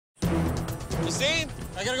Steve,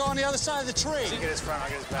 I gotta go on the other side of the tree. Get his front, I'll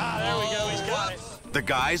get his back. Ah, there we go, he's got it. The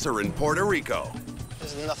guys are in Puerto Rico.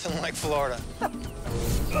 There's nothing like Florida.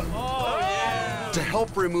 Oh, yeah. To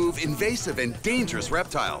help remove invasive and dangerous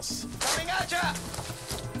reptiles. Coming at ya!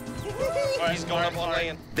 He's going up on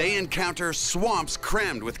land. They encounter swamps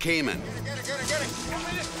crammed with caiman. Get it!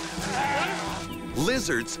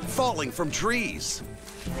 Lizards falling from trees.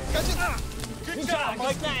 Good job,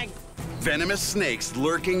 Mike. Venomous snakes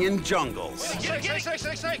lurking in jungles.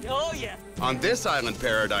 Snake. Oh, yeah. On this island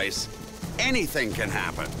paradise, anything can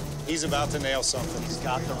happen. He's about to nail something. He's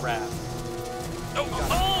got the rap. Oh,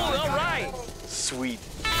 all right. Sweet.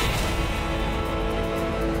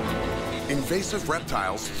 Invasive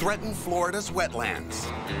reptiles threaten Florida's wetlands.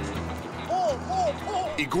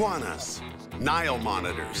 Iguanas, Nile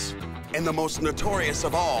monitors, and the most notorious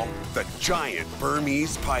of all, the giant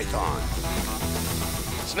Burmese python.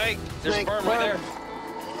 Snake. There's a berm right there.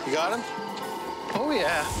 You got him? Oh,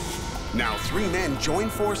 yeah. Now 3 men join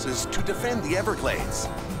forces to defend the Everglades.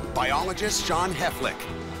 Biologist Sean Heflick.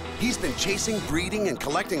 He's been chasing, breeding, and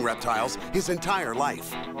collecting reptiles his entire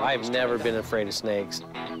life. I've never been afraid of snakes.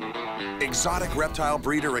 Exotic reptile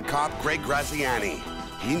breeder and cop Greg Graziani.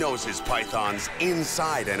 He knows his pythons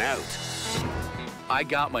inside and out. I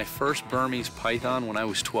got my first Burmese python when I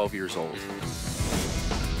was 12 years old.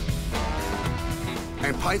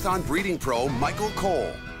 And python breeding pro Michael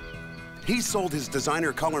Cole. He sold his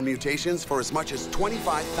designer color mutations for as much as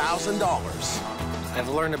 $25,000. I've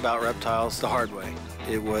learned about reptiles the hard way.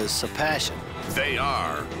 It was a passion. They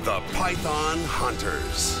are the Python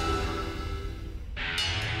Hunters.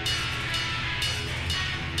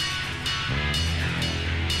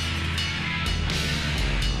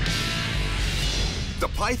 The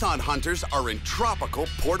Python Hunters are in tropical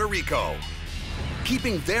Puerto Rico,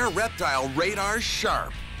 keeping their reptile radar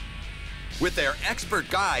sharp. With their expert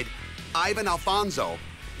guide, Ivan Alfonso,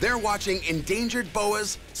 they're watching endangered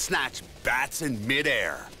boas snatch bats in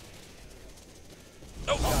midair.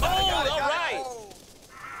 All right.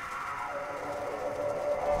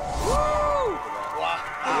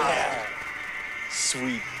 Yeah.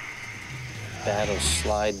 Sweet. Bat'll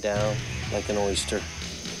slide down like an oyster.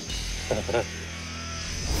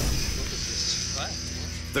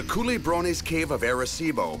 The Culebrones Cave of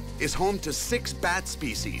Arecibo is home to 6 bat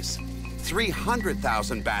species,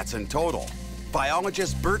 300,000 bats in total.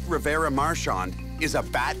 Biologist Bert Rivera Marchand is a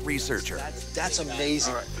bat researcher. That's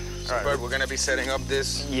amazing. All right, Bert, we're gonna be setting up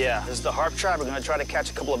this. Yeah, this is the harp trap. We're gonna try to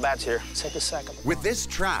catch a couple of bats here. Take a second. With this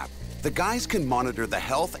trap, the guys can monitor the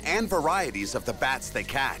health and varieties of the bats they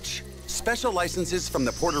catch. Special licenses from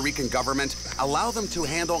the Puerto Rican government allow them to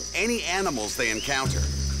handle any animals they encounter.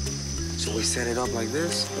 So we set it up like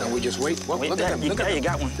this, and we just wait. Whoa, Wait, look there, at them, you look got- at them. you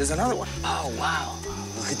got one. There's another one. Oh, wow.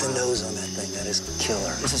 Look at the nose on that thing. That is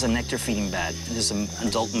killer. This is a nectar-feeding bat. This is an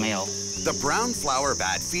adult male. The brown flower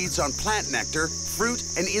bat feeds on plant nectar, fruit,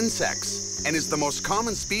 and insects, and is the most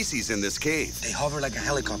common species in this cave. They hover like a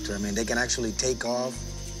helicopter. I mean, they can actually take off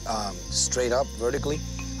straight up, vertically,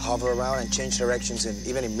 hover around and change directions, and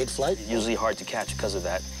even in mid-flight. Usually hard to catch because of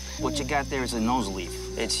that. What you got there is a nose leaf.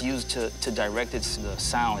 It's used to direct the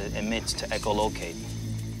sound it emits to echolocate.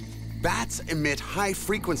 Bats emit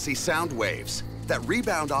high-frequency sound waves that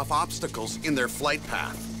rebound off obstacles in their flight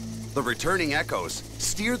path. The returning echoes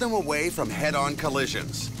steer them away from head-on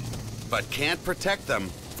collisions, but can't protect them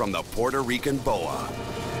from the Puerto Rican boa.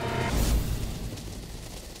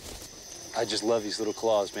 I just love these little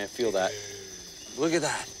claws, man. Feel that. Look at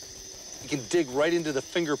that. You can dig right into the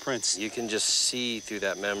fingerprints. You can just see through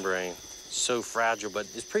that membrane. So fragile, but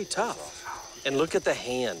it's pretty tough. And look at the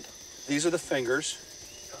hand. These are the fingers,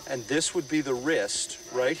 and this would be the wrist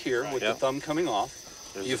right here with the thumb coming off.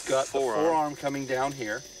 You've got the forearm coming down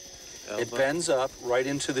here. It bends up right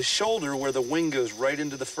into the shoulder where the wing goes right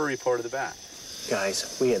into the furry part of the back.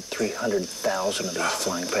 Guys, we had 300,000 of these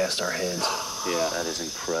flying past our heads. Yeah, that is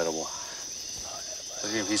incredible.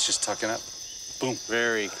 Look at him, he's just tucking up. Boom.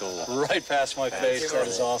 Very cool. Right past my face. That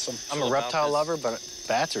is awesome. I'm a reptile lover, but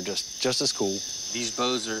bats are just as cool. These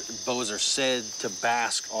boas are said to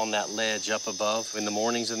bask on that ledge up above in the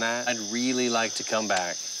mornings and that. I'd really like to come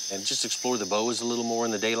back and just explore the boas a little more in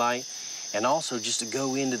the daylight, and also just to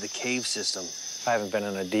go into the cave system. I haven't been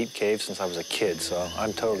in a deep cave since I was a kid, so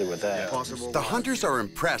I'm totally with that. The hunters are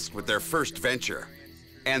impressed with their first venture,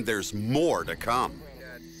 and there's more to come.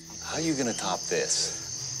 How are you gonna top this?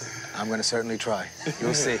 I'm gonna certainly try.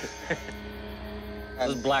 You'll see.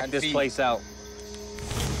 Let's black this place out.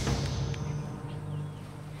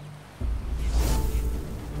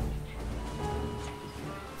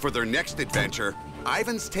 For their next adventure,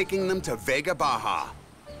 Ivan's taking them to Vega Baja.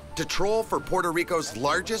 to troll for Puerto Rico's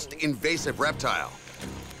largest invasive reptile,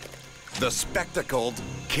 the spectacled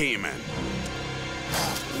caiman.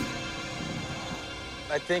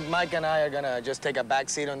 I think Mike and I are gonna just take a back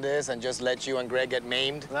seat on this and just let you and Greg get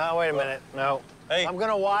maimed. No, wait a minute. No. Hey. I'm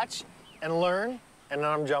gonna watch and learn, and then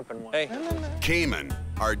I'm jumping one. Hey. Caiman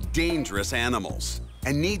are dangerous animals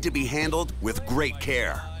and need to be handled with great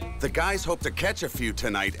care. The guys hope to catch a few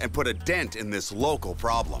tonight and put a dent in this local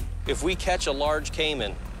problem. If we catch a large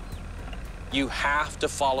caiman, you have to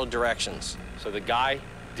follow directions. So the guy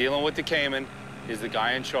dealing with the caiman is the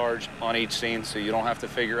guy in charge on each scene, so you don't have to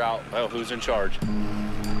figure out, well, who's in charge.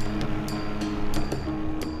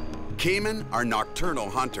 Caiman are nocturnal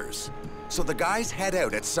hunters, so the guys head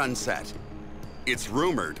out at sunset. It's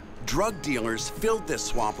rumored drug dealers filled this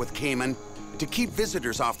swamp with caiman to keep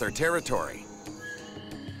visitors off their territory.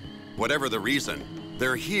 Whatever the reason,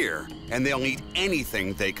 they're here and they'll eat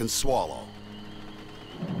anything they can swallow.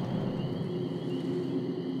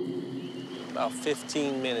 About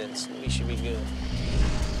 15 minutes, we should be good.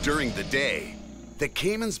 During the day, the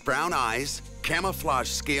caiman's brown eyes, camouflage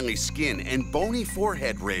scaly skin, and bony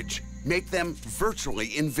forehead ridge make them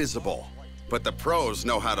virtually invisible. But the pros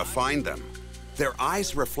know how to find them. Their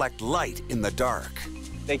eyes reflect light in the dark.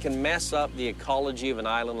 They can mess up the ecology of an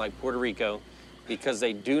island like Puerto Rico because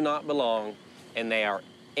they do not belong, and they are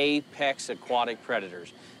apex aquatic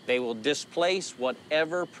predators. They will displace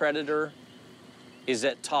whatever predator is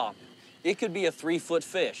at top. It could be a 3-foot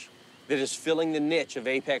fish that is filling the niche of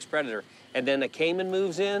apex predator, and then a caiman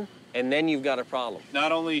moves in, and then you've got a problem.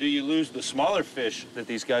 Not only do you lose the smaller fish that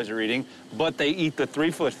these guys are eating, but they eat the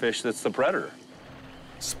 3-foot fish that's the predator.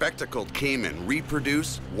 Spectacled caiman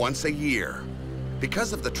reproduce once a year.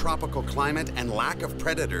 Because of the tropical climate and lack of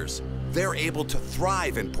predators, they're able to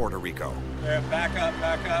thrive in Puerto Rico. Yeah, back up,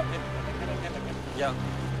 back up. Yeah.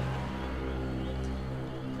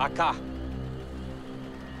 Acá.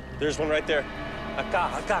 There's one right there.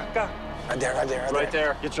 Acá, acá, acá. Right there, right there, Right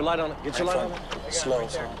there. Get your light on it. Get your light on it. Slow,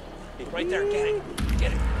 slow. Right there. Get it.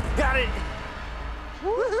 Get it. Got it.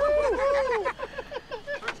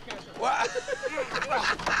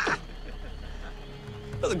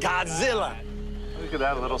 Godzilla. Look at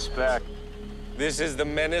that little speck. This is the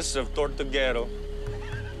menace of Tortuguero.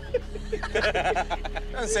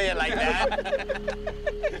 Don't say it like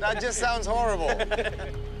that. That just sounds horrible.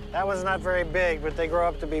 That one's not very big, but they grow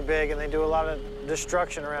up to be big, and they do a lot of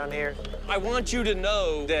destruction around here. I want you to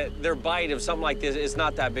know that their bite of something like this is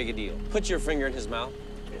not that big a deal. Put your finger in his mouth.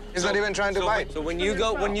 He's not even trying to bite. So when you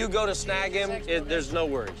go to snag him, there's no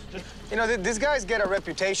worries. You know, these guys get a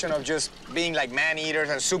reputation of just being like man-eaters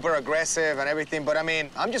and super aggressive and everything, but I mean,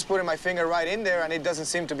 I'm just putting my finger right in there and it doesn't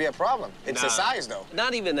seem to be a problem. It's the size, though.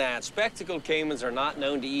 Not even that. Spectacled caimans are not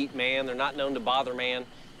known to eat man. They're not known to bother man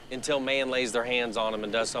until man lays their hands on them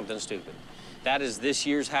and does something stupid. That is this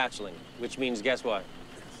year's hatchling, which means, guess what?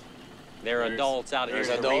 They're adults out here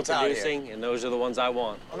reproducing, and those are the ones I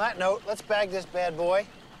want. On that note, let's bag this bad boy.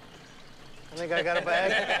 I think I got a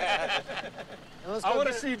bag. I want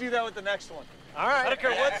to see you do that with the next one. All right. I don't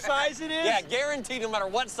care what size it is. Yeah, guaranteed no matter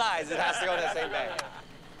what size, it has to go in that same bag.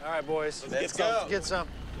 All right, boys. Let's go. Let's get some.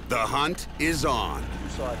 The hunt is on. You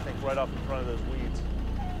saw, I think, right up in front of those weeds.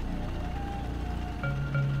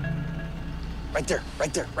 Right there,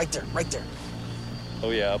 right there, right there, right there. Oh,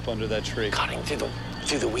 yeah, up under that tree. Got him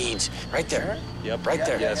through the weeds. Right there. Yep. Right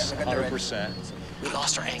there. Yes, Yeah, 100%. We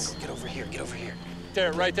lost our angle. Get over here, get over here.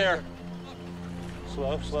 There, right there.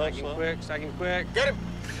 Slow, slow, slow. Quick, second quick. Get him.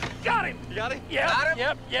 Got him. You got him? Yep. Got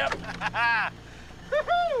him? Yep.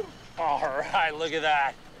 All right, look at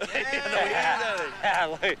that. Yeah,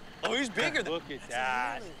 look. Oh, he's bigger than... Look at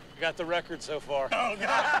that. You got the record so far. Oh,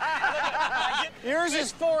 God. Yours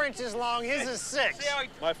is 4 inches long. His is 6.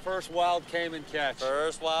 My first wild caiman catch.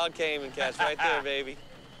 First wild caiman catch right there, baby.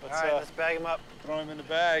 All right, let's bag him up. Throw him in the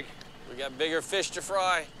bag. We got bigger fish to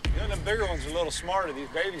fry. You know, them bigger ones are a little smarter. These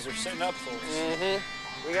babies are sitting up for us.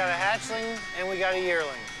 Mm-hmm. We got a hatchling and we got a yearling.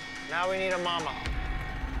 Now we need a mama.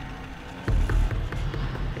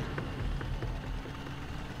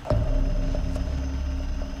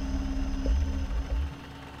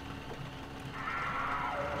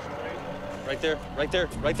 Right there, right there,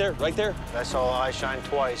 right there, right there. I saw eye shine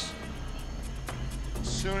twice. As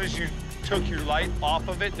soon as you took your light off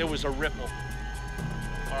of it, there was a ripple.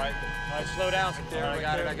 All right, slow down. There, I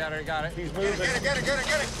got it, I got it. He's moving. Get it.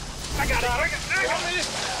 I got it.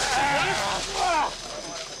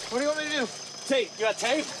 What do you want me to do? Tape, you got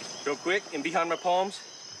tape? Real quick, and behind my palms.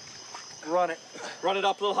 Run it. Run it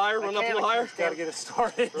up a little higher, run up a little higher. Gotta get it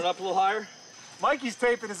started. Run up a little higher. Mikey's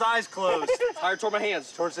taping his eyes closed. Higher toward my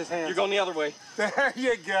hands. Towards his hands. You're going the other way. There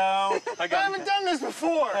you go. I haven't done this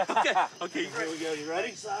before. Okay. Okay, here we go. You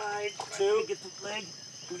ready? Side, two. Get the leg.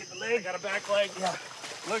 We get the leg. I got a back leg. Yeah.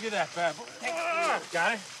 Look at that, bad boy.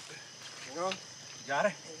 Got it? Got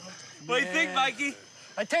it? What do you think, Mikey?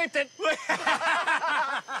 I taped it.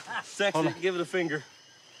 Sexy, give it a finger.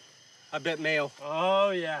 I bet male. Oh,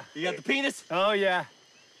 yeah. You got the penis? Oh, yeah.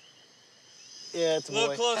 Yeah, it's a boy. A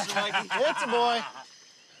little closer, Mikey. It's a boy.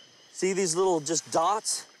 See these little just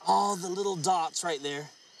dots? All the little dots right there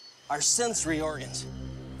are sensory organs.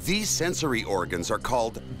 These sensory organs are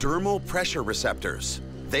called dermal pressure receptors.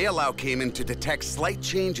 They allow caiman to detect slight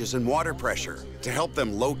changes in water pressure to help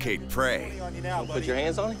them locate prey. Put your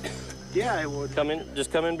hands on it. Yeah, I would. Come in,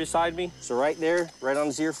 just come in beside me. So right there, right on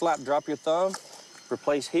his ear flap, drop your thumb.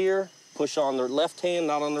 Replace here, push on the left hand,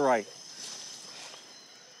 not on the right.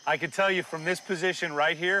 I can tell you from this position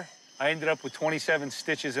right here, I ended up with 27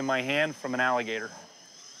 stitches in my hand from an alligator.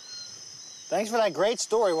 Thanks for that great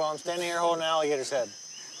story while I'm standing here holding an alligator's head.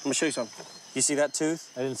 Let me show you something. You see that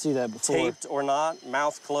tooth? I didn't see that before. Taped or not,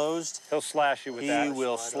 mouth closed. He'll slash you with that. He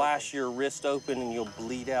will slash your wrist open and you'll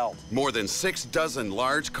bleed out. More than 6 dozen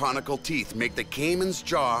large conical teeth make the caiman's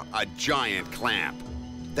jaw a giant clamp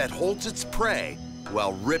that holds its prey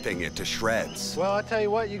while ripping it to shreds. Well, I'll tell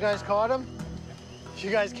you what, you guys caught him? You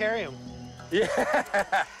guys carry him.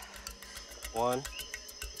 Yeah. 1,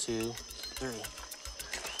 2, 3.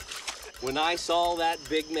 When I saw that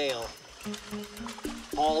big male,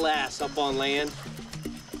 all ass up on land,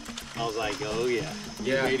 I was like, oh yeah,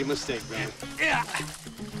 you made a mistake, man. Yeah.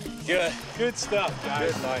 Good. Good stuff,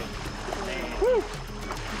 guys. Good night. Woo.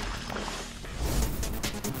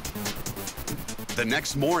 The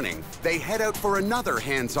next morning, they head out for another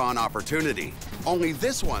hands-on opportunity. Only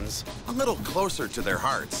this one's a little closer to their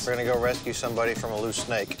hearts. We're gonna go rescue somebody from a loose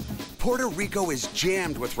snake. Puerto Rico is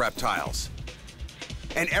jammed with reptiles.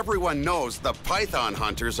 And everyone knows the python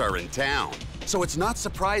hunters are in town. So it's not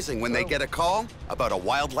surprising when they get a call about a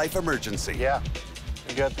wildlife emergency. Yeah.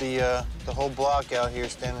 We got the whole block out here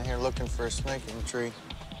standing here looking for a snake in the tree.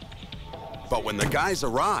 But when the guys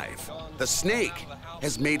arrive, the snake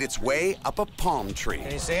has made its way up a palm tree.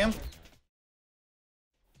 Can you see him?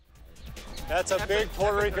 That's a big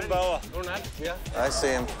Puerto Rican boa. Yeah. I see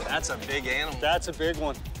him. That's a big animal. That's a big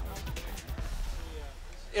one.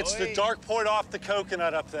 It's the dark point off the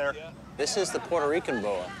coconut up there. This is the Puerto Rican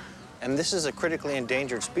boa, and this is a critically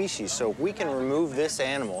endangered species, so if we can remove this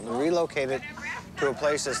animal and relocate it to a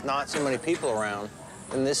place that's not so many people around,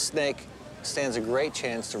 then this snake stands a great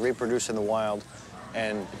chance to reproduce in the wild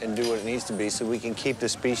and do what it needs to be so we can keep the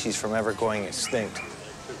species from ever going extinct.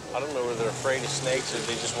 I don't know whether they're afraid of snakes or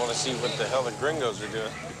they just want to see what the hell the gringos are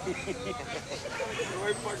doing.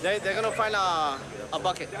 They're gonna find a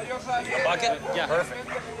bucket. A bucket? Yeah. Perfect.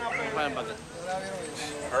 Find a bucket.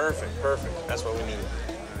 Perfect, perfect. That's what we need.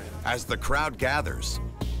 As the crowd gathers,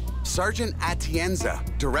 Sergeant Atienza,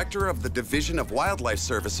 director of the Division of Wildlife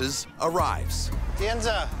Services, arrives.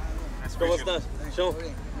 Atienza. ¿Cómo estás? Show.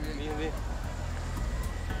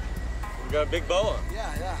 We got a big boa.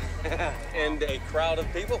 Yeah. And a crowd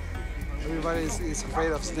of people. Everybody is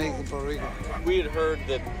afraid of snake in Puerto Rico. We had heard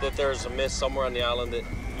that there's a myth somewhere on the island that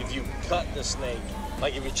if you cut the snake,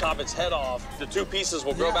 like if you chop its head off, the two pieces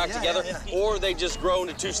will grow back together, or they just grow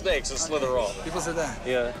into two snakes and slither off. People say that.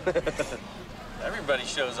 Yeah. Everybody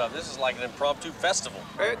shows up. This is like an impromptu festival.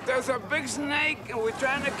 There's a big snake, and we're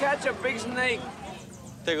trying to catch a big snake.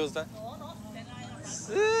 ¿Te gusta?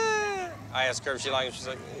 I asked her if she liked it. She's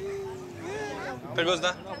like, ¿te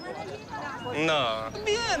gusta? No.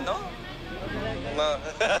 Bien, no? No.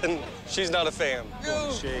 She's not a fan.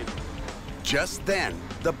 Just then,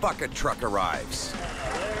 the bucket truck arrives.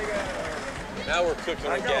 Now we're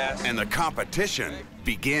cooking with gas. And the competition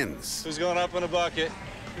begins. Who's going up in a bucket?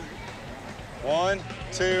 1,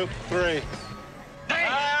 2, 3.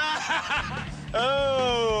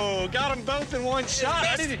 Oh, got them both in one shot.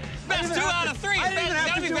 Best 2 out of 3. I didn't even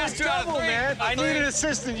have to do best a 2 out of double, 3. man. I need an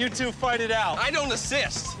assistant. You two fight it out. I don't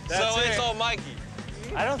assist, That's so it. it's all Mikey.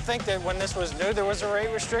 I don't think that when this was new, there was a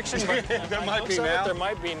rate restriction, but There might be so now. there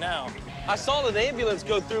might be now. I saw an ambulance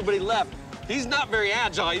go through, but he left. He's not very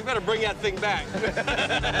agile. You better bring that thing back.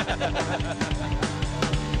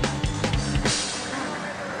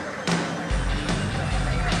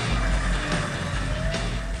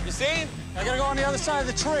 You see him? I gotta go on the other side of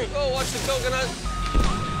the tree. Oh, watch the coconut.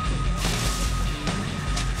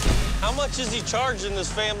 How much is he charging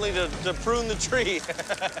this family to prune the tree?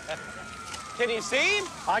 Can you see him?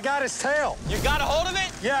 I got his tail. You got a hold of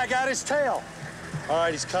it? Yeah, I got his tail. All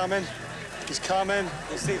right, he's coming. He's coming.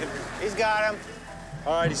 You see them. He's got him.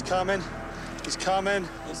 All right, he's coming. He's coming.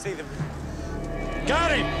 You see the...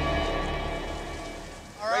 Got him!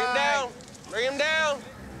 Bring him down. Bring him down.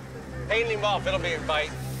 Hand him off. It'll be a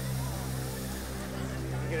bite.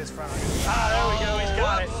 Get his front. Ah, there we go. He's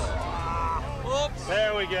got it. Whoops.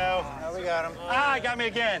 There we go. Now we got him. Ah, got me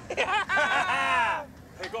again.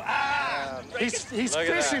 He's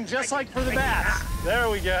fishing just like for the bass. There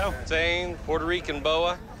we go. Same Puerto Rican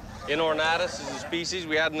boa. Inornatus is a species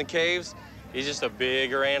we had in the caves. He's just a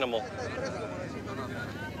bigger animal.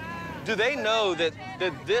 Do they know that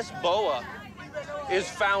this boa is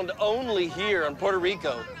found only here in Puerto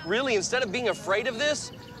Rico? Really, instead of being afraid of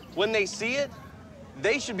this, when they see it,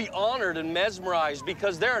 they should be honored and mesmerized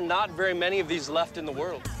because there are not very many of these left in the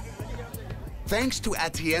world. Thanks to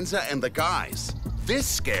Atienza and the guys, this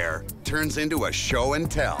scare turns into a show and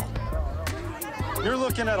tell. You're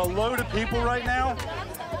looking at a load of people right now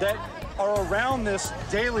that are around this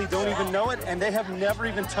daily, don't even know it, and they have never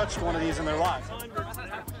even touched one of these in their lives.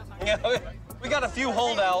 Yeah, we got a few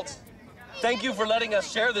holdouts. Thank you for letting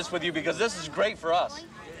us share this with you because this is great for us.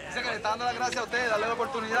 Yeah,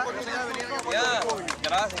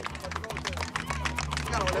 gracias.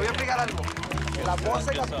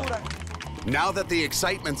 Now that the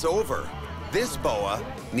excitement's over, this boa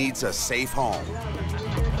needs a safe home.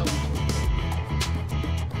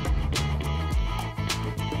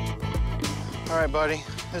 All right, buddy,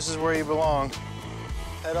 this is where you belong.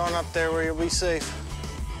 Head on up there where you'll be safe.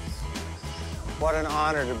 What an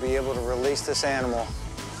honor to be able to release this animal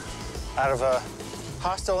out of a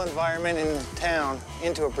hostile environment in town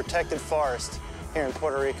into a protected forest here in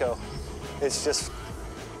Puerto Rico. It's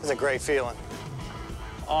a great feeling.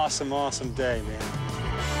 Awesome, awesome day, man.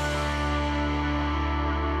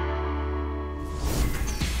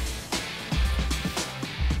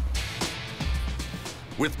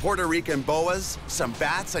 With Puerto Rican boas, some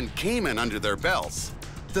bats, and caiman under their belts,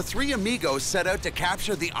 the three amigos set out to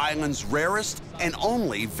capture the island's rarest and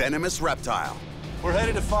only venomous reptile. We're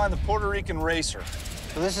headed to find the Puerto Rican racer.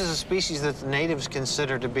 So this is a species that the natives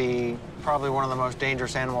consider to be probably one of the most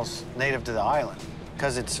dangerous animals native to the island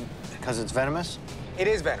because it's venomous. It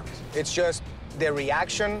is venomous. It's just the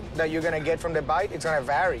reaction that you're gonna get from the bite, it's gonna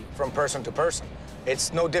vary from person to person.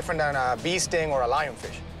 It's no different than a bee sting or a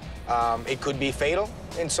lionfish. It could be fatal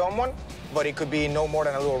in someone, but it could be no more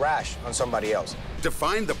than a little rash on somebody else. To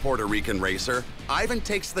find the Puerto Rican racer, Ivan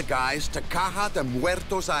takes the guys to Caja de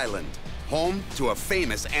Muertos Island, home to a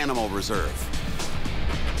famous animal reserve.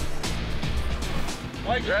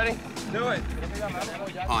 Mike, ready? Do it.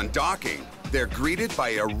 On docking, they're greeted by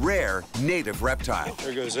a rare native reptile.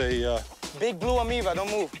 There goes a... Big blue amoeba, don't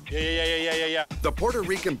move. Yeah. The Puerto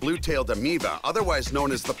Rican blue-tailed amoeba, otherwise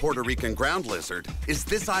known as the Puerto Rican ground lizard, is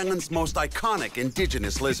this island's most iconic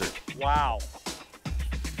indigenous lizard. Wow.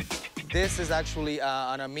 This is actually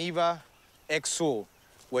an amoeba exul,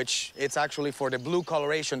 which it's actually for the blue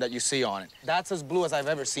coloration that you see on it. That's as blue as I've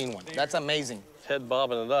ever seen one. That's amazing. Head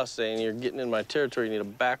bobbing at us saying you're getting in my territory, you need to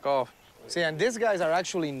back off. See, and these guys are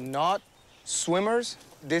actually not swimmers.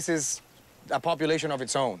 This is a population of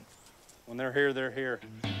its own. When they're here, they're here.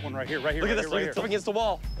 One right here, right here. Look at right this, here, look, it's up against the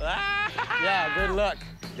wall. Yeah, good luck.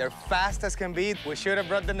 They're fast as can be. We should have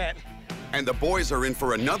brought the net. And the boys are in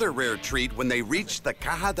for another rare treat when they reach the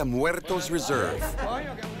Caja de Muertos Reserve.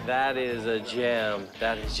 That is a gem.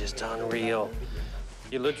 That is just unreal.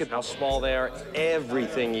 You look at how small they are,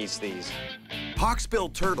 everything eats these.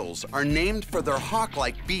 Hawksbill turtles are named for their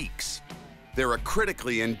hawk-like beaks. They're a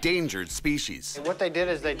critically endangered species. What they did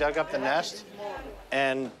is they dug up the nest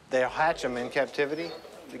and they hatch them in captivity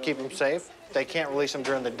to keep them safe. They can't release them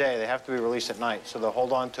during the day. They have to be released at night. So they'll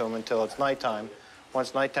hold on to them until it's nighttime.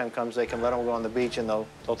 Once nighttime comes, they can let them go on the beach and they'll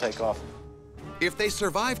take off. If they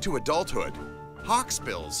survive to adulthood,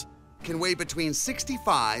 hawksbills can weigh between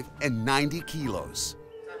 65 and 90 kilos.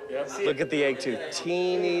 Look at the egg tooth,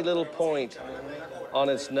 teeny little point on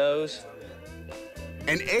its nose.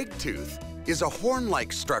 An egg tooth is a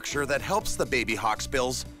horn-like structure that helps the baby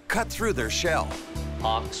hawksbills cut through their shell.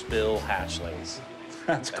 Hawksbill hatchlings.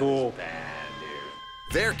 That's cool. Bad, dude.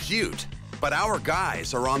 They're cute, but our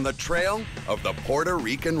guys are on the trail of the Puerto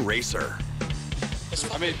Rican racer.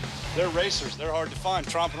 I mean, they're racers. They're hard to find.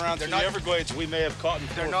 Tromping around through the Everglades, we may have caught them.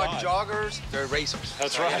 They're not joggers, they're racers.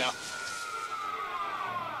 That's right. You know.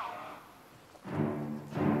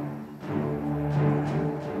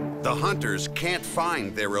 The hunters can't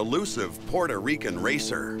find their elusive Puerto Rican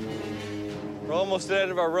racer. We're almost at the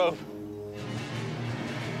end of our rope.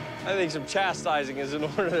 I think some chastising is in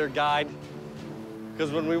order there, guide.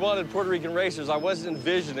 Because when we wanted Puerto Rican racers, I wasn't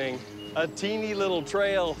envisioning a teeny little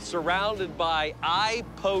trail surrounded by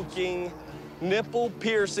eye-poking,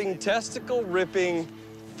 nipple-piercing, testicle-ripping,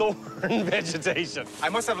 thorn vegetation. I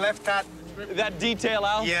must have left that detail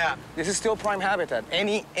out? Yeah. This is still prime habitat.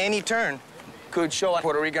 Any turn could show a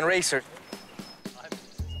Puerto Rican racer.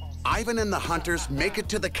 Ivan and the hunters make it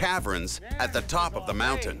to the caverns at the top of the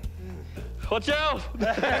mountain. Watch out!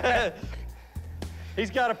 He's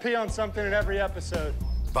got to pee on something in every episode.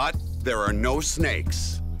 But there are no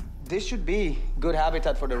snakes. This should be good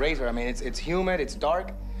habitat for the racer. I mean, it's humid, it's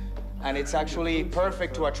dark, and it's actually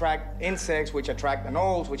perfect to attract insects, which attract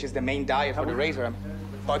anoles, which is the main diet for the racer.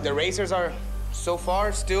 But the racers are, so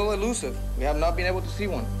far, still elusive. We have not been able to see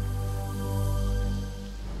one.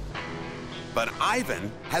 But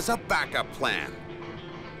Ivan has a backup plan.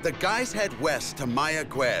 The guys head west to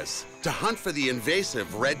Mayaguez to hunt for the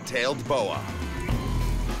invasive red-tailed boa,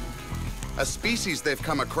 a species they've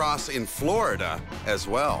come across in Florida as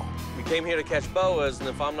well. We came here to catch boas, and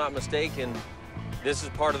if I'm not mistaken, this is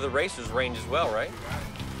part of the racer's range as well, right?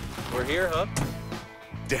 We're here, huh?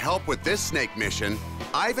 To help with this snake mission,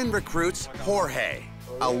 Ivan recruits Jorge,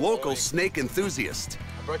 a local snake enthusiast.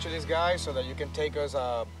 I brought you this guy so that you can take us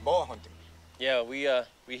boa hunting. Yeah, we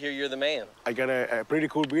hear you're the man. I got a pretty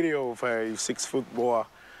cool video of a 6-foot boa.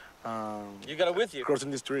 You got it with you?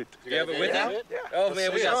 Crossing the street. You have it with you? Yeah. Oh,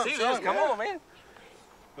 man, we got to see this. Come Come on, man.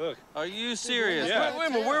 Look. Are you serious? Yeah. Wait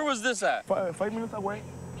a minute, where was this at? 5 minutes away.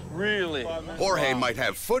 Really? Jorge might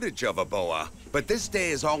have footage of a boa, but this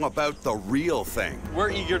day is all about the real thing.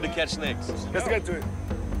 We're eager to catch snakes. Let's get to it.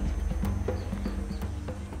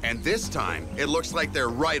 And this time, it looks like they're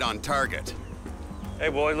right on target. Hey,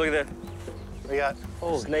 boys, look at that. We got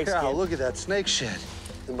Snake cow, look at that snake shit.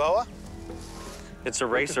 the boa. It's a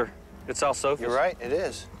racer. It's Alsophus. You're right, it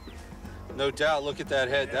is. No doubt, look at that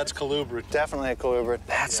head. That's colubrid. Definitely a colubrid.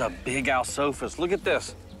 That's a big Alsophus. Look at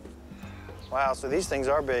this. Wow, so these things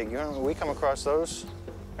are big. You know, when we come across those,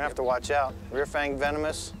 we're gonna have to watch out. Rear fang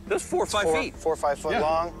venomous. That's 4 or 5 feet. 4 or 5 foot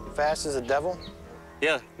long, fast as a devil.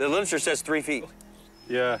 Yeah, the literature says 3 feet.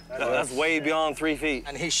 Yeah. That's way beyond 3 feet.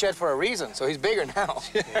 And he's shed for a reason, so he's bigger now.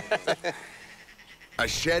 A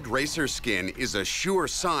shed racer skin is a sure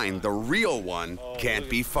sign the real one can't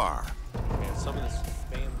be far. Man, some of this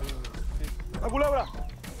A culebra.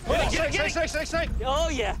 Snake. Oh,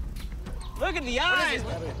 yeah. Look at the eyes.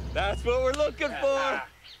 That's what we're looking for.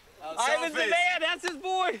 Ivan's the man. That's his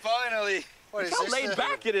boy. Finally. Look how laid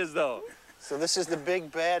back it is, though. So this is the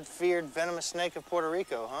big, bad, feared, venomous snake of Puerto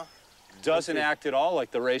Rico, huh? Doesn't act at all like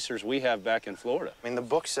the racers we have back in Florida. I mean, the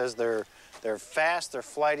book says they're fast, they're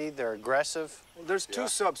flighty, they're aggressive. Well, there's two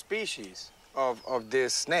subspecies of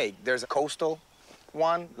this snake. There's a coastal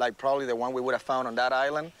one, like probably the one we would have found on that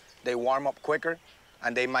island. They warm up quicker,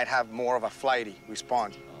 and they might have more of a flighty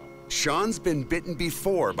response. Sean's been bitten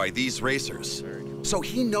before by these racers, so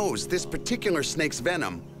he knows this particular snake's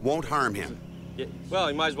venom won't harm him. Yeah, well,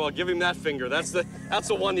 you might as well give him that finger. That's the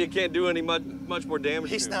one you can't do any much more damage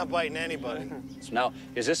to. He's not biting anybody. Now,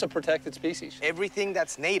 is this a protected species? Everything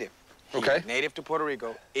that's native, Okay. native to Puerto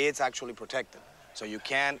Rico, it's actually protected. So you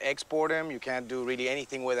can't export them, you can't do really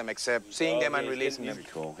anything with them except seeing them and releasing them.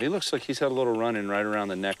 Cool. He looks like he's had a little run-in right around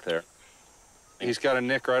the neck there. He's got a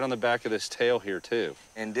nick right on the back of this tail here, too.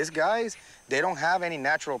 And these guys, they don't have any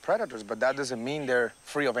natural predators, but that doesn't mean they're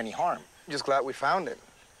free of any harm. Just glad we found it.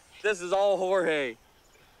 This is all Jorge.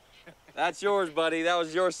 That's yours, buddy. That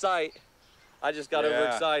was your sight. I just got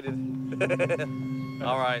overexcited.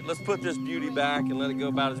 All right, let's put this beauty back and let it go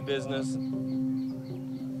about its business.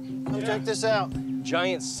 Come check this out.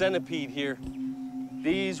 Giant centipede here.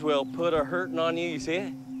 These will put a hurting on you. You see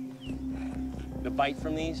it? The bite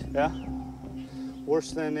from these? Yeah.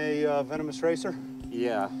 Worse than a venomous racer?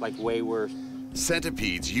 Yeah, like way worse.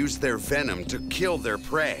 Centipedes use their venom to kill their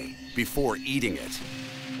prey before eating it.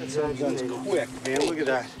 That's quick, man. Look at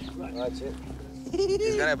that. That's it.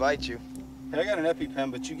 He's gonna bite you. Hey, I got an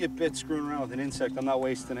EpiPen, but you get bit screwing around with an insect, I'm not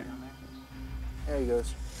wasting it. There he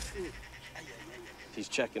goes. He's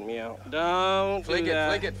checking me out. Don't Flick do it, that.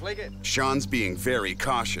 flick it, flick it. Sean's being very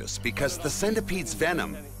cautious because the centipede's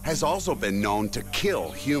venom has also been known to kill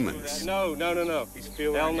humans. No. He's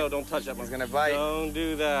feeling Hell no, don't touch that one. He's gonna bite. Don't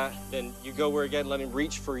do that. Then you go where again, let him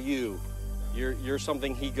reach for you. You're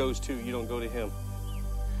something he goes to, you don't go to him.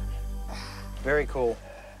 Very cool.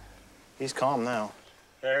 He's calm now.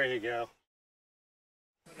 There you go.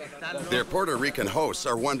 Their Puerto Rican hosts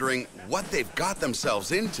are wondering what they've got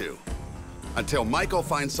themselves into, until Michael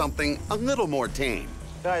finds something a little more tame.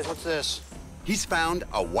 Guys, what's this? He's found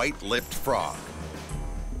a white-lipped frog.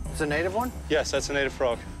 It's a native one? Yes, that's a native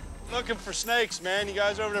frog. Looking for snakes, man. You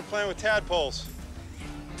guys over there playing with tadpoles.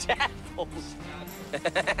 Tadpoles.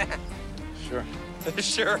 Sure.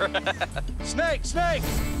 Sure. Snake!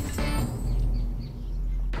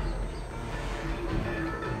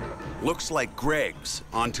 looks like Greg's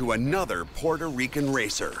onto another Puerto Rican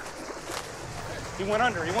racer. He went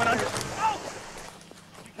under, he went under. Oh!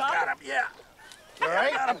 Got him, yeah. All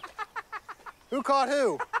right? Got him. Who caught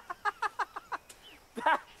who?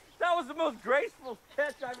 That was the most graceful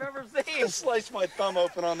catch I've ever seen. I sliced my thumb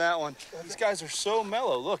open on that one. These guys are so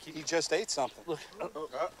mellow. Look, he just ate something. Look.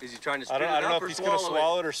 Is he trying to spit I don't know or if he's going to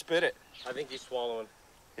swallow it or spit it. I think he's swallowing.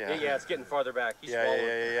 Yeah, it's getting farther back. He's swallowing.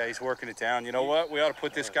 Yeah, he's working it down. You know what? We ought to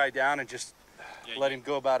put this guy down and just let him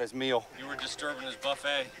go about his meal. You were disturbing his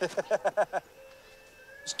buffet.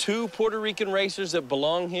 There's 2 Puerto Rican racers that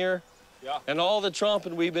belong here. Yeah. And all the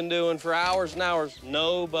tromping we've been doing for hours and hours,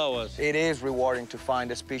 no boas. It is rewarding to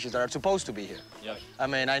find the species that are supposed to be here. Yeah. I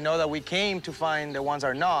mean, I know that we came to find the ones that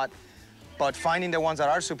are not, but finding the ones that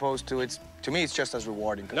are supposed to, to me, it's just as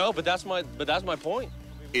rewarding. No, but that's my point.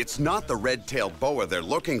 It's not the red-tailed boa they're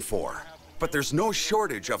looking for, but there's no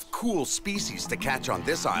shortage of cool species to catch on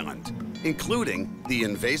this island, including the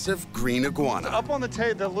invasive green iguana. Up on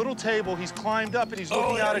the little table, he's climbed up and he's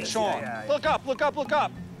looking out at Sean. Look up, look up, look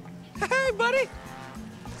up. Hey, buddy.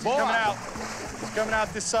 He's coming out. He's coming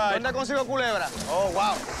out this side. ¿Dónde consigo culebra? Oh,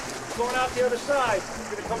 wow. He's going out the other side. He's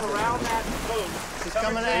going to come around that boat. He's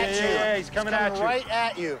coming at you. Yeah, he's coming at you. Right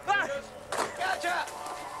at you. Gotcha.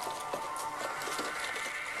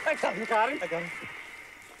 I got him. I got him.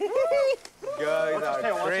 You guys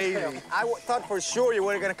are crazy. I thought for sure you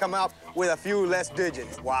were going to come out with a few less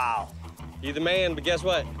digits. Wow. You're the man, but guess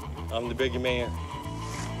what? I'm the bigger man.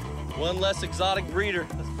 One less exotic breeder.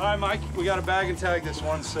 All right, Mike, we got to bag and tag this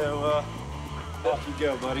one, so off you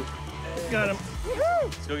go, buddy. Got him.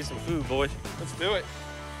 Let's go get some food, boys. Let's do it.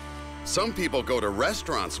 Some people go to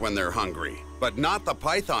restaurants when they're hungry, but not the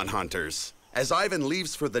python hunters. As Ivan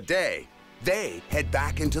leaves for the day, they head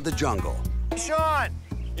back into the jungle. Sean!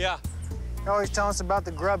 Yeah? You're always telling us about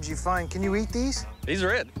the grubs you find. Can you eat these? These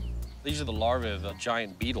are it. These are the larvae of a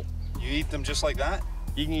giant beetle. You eat them just like that?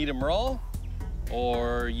 You can eat them raw,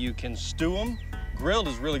 or you can stew them. Grilled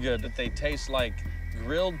is really good, but they taste like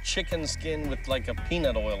grilled chicken skin with like a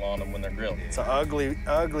peanut oil on them when they're grilled. It's an ugly,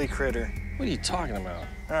 ugly critter. What are you talking about?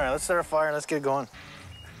 All right, let's start a fire and let's get it going.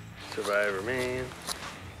 Survivor, man.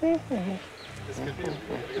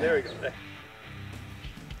 There we go.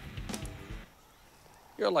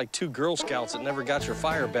 You're like 2 Girl Scouts that never got your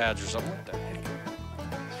fire badge or something like that.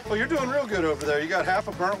 Well, you're doing real good over there. You got half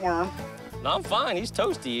a burnt worm. No, I'm fine. He's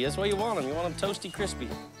toasty. That's what you want him. You want him toasty, crispy.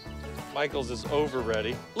 Michael's is over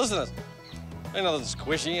ready. Listen to this. Ain't nothing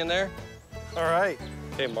squishy in there. All right.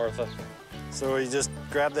 Okay, Martha. So you just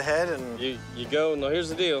grab the head and... You go. No, here's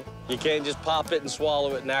the deal. You can't just pop it and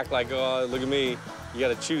swallow it and act like, oh, look at me. You got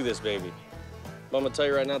to chew this baby. But I'm going to tell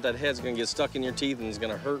you right now, that head's going to get stuck in your teeth and it's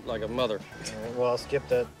going to hurt like a mother. All right, well, I'll skip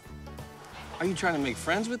that. Are you trying to make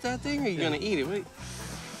friends with that thing, or are you going to eat it? Wait.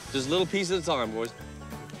 Just a little piece at a time, boys.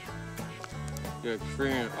 Good.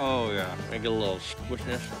 Oh, yeah. Make it a little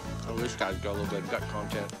squishness. Oh, this guy's got a little bit of gut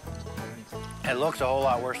content. It looks a whole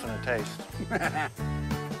lot worse than it tastes.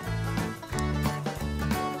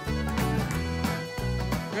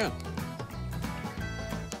 Good.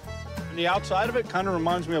 And the outside of it kind of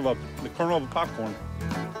reminds me of the kernel of a popcorn.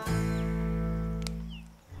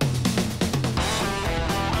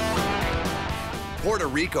 Puerto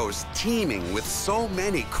Rico's teeming with so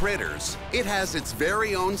many critters, it has its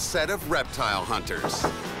very own set of reptile hunters.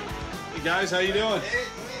 Hey guys, how you doing?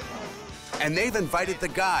 And they've invited the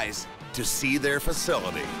guys to see their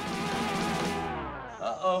facility.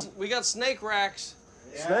 Uh-oh, we got snake racks.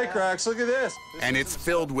 Snake racks, look at this. And it's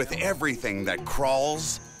filled with everything that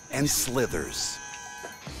crawls and slithers.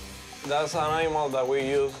 That's an animal that we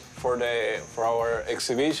use for our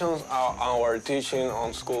exhibitions, our teaching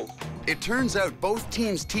on school. It turns out both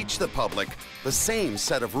teams teach the public the same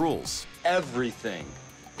set of rules. Everything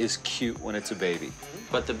is cute when it's a baby.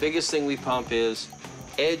 But the biggest thing we pump is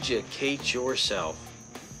educate yourself.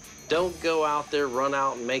 Don't go out there, run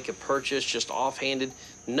out and make a purchase just offhanded.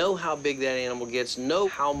 Know how big that animal gets, know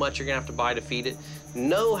how much you're gonna have to buy to feed it,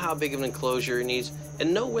 know how big of an enclosure it needs,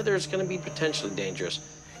 and know whether it's gonna be potentially dangerous.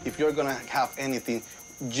 If you're gonna have anything,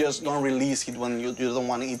 just don't release it when you don't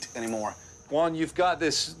want to eat anymore. One, you've got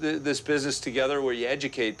this business together where you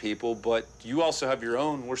educate people, but you also have your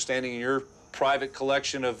own. We're standing in your private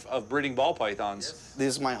collection of breeding ball pythons. Yes.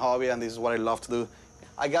 This is my hobby, and this is what I love to do.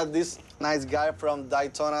 I got this nice guy from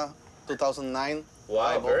Daytona, 2009.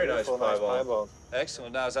 Wow, very nice piebald.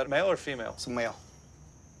 Excellent. Now, is that a male or female? It's a male.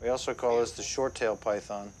 We also call this the short-tailed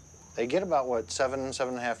python. They get about, what,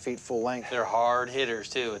 7.5 feet full length. They're hard hitters,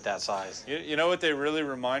 too, at that size. You know what they really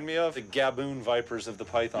remind me of? The gaboon vipers of the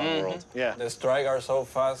python world. Yeah. The strike are so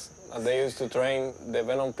fast, and they used to train the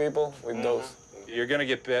venom people with those. You're gonna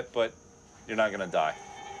get bit, but you're not gonna die.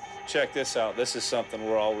 Check this out. This is something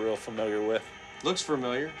we're all real familiar with. Looks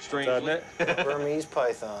familiar, strangely. Doesn't it? Burmese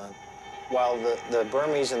python. While the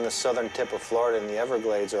Burmese in the southern tip of Florida and the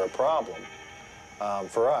Everglades are a problem,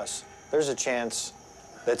 for us, there's a chance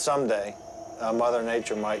that someday Mother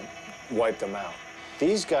Nature might wipe them out.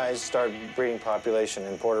 These guys start breeding population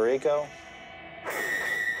in Puerto Rico.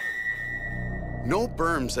 No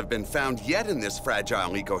berms have been found yet in this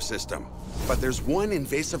fragile ecosystem, but there's one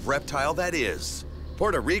invasive reptile that is.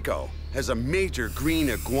 Puerto Rico has a major green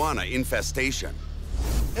iguana infestation.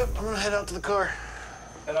 Yep, I'm gonna head out to the car.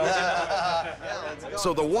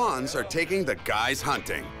 So the Wands are taking the guys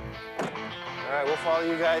hunting. All right, we'll follow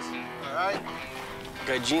you guys. All right.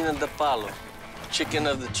 Gallina de palo, chicken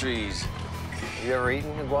of the trees. You ever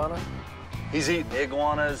eaten iguana? He's eating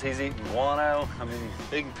iguanas, he's eating guano. I mean,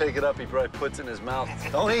 he can pick it up, he probably puts it in his mouth.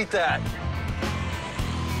 Don't eat that.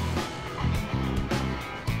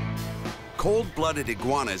 Cold-blooded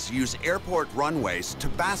iguanas use airport runways to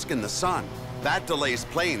bask in the sun. That delays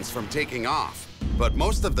planes from taking off. But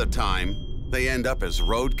most of the time, they end up as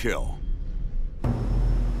roadkill.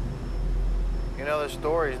 You know, the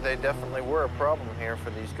stories, they definitely were a problem here for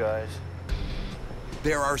these guys.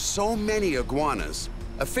 There are so many iguanas,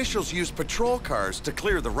 officials use patrol cars to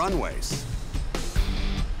clear the runways.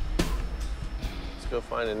 Let's go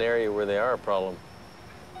find an area where they are a problem.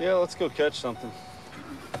 Yeah, let's go catch something.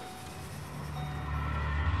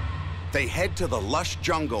 They head to the lush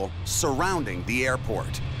jungle surrounding the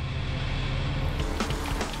airport.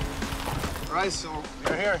 All right, so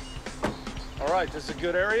you're here. All right, this is a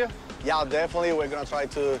good area? Yeah, definitely. We're gonna try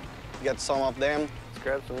to get some of them. Let's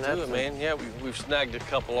grab some nets. Do it, man. Yeah, we've snagged a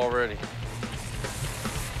couple already.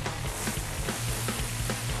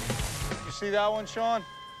 You see that one, Sean?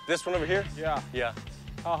 This one over here? Yeah. Yeah.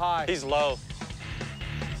 How high? He's low.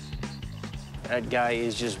 That guy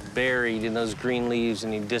is just buried in those green leaves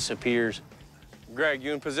and he disappears. Greg,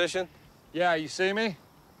 you in position? Yeah, you see me?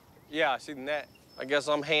 Yeah, I see the net. I guess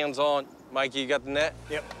I'm hands-on. Mikey, you got the net?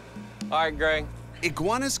 Yep. All right, Greg.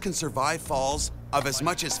 Iguanas can survive falls of as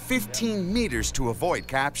much as 15 meters to avoid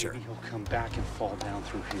capture. He'll come back and fall down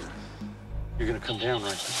through here. You're gonna come down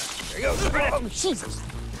right There you go. Oh, Jesus.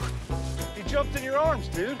 He jumped in your arms,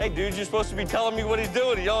 dude. Hey, dude, you're supposed to be telling me what he's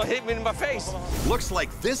doing. Y'all hit me in my face. Looks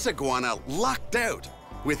like this iguana lucked out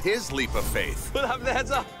with his leap of faith. Put up the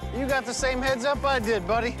heads up. You got the same heads up I did,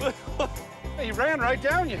 buddy. Hey, he ran right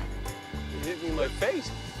down you. He hit me in my face.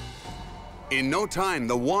 In no time,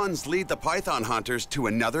 the Wands lead the python hunters to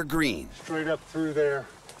another green. Straight up through there.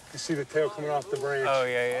 You see the tail coming off the branch. Oh,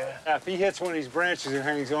 yeah. If he hits one of these branches and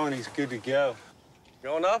hangs on, he's good to go.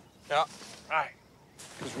 Going up? Yeah. All right.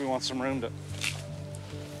 Because we want some room to...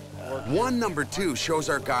 One number 2 shows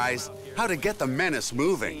our guys how to get the menace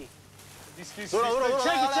moving. Yeah, he's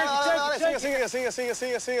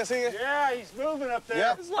moving up there.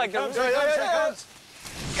 Yep. It's like a...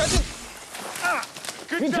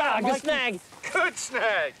 Good job, good snag. Good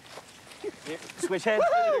snag. Switch heads.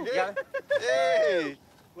 Hey,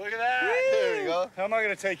 Look at that. there you go. How am I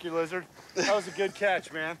going to take your lizard? That was a good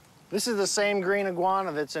catch, man. This is the same green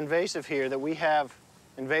iguana that's invasive here that we have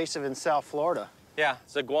invasive in South Florida. Yeah,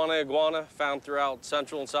 it's iguana found throughout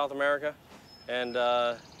Central and South America. And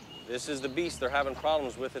this is the beast they're having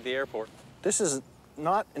problems with at the airport. This is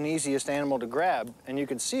not an easiest animal to grab, and you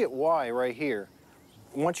can see it why right here.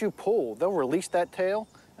 Once you pull, they'll release that tail,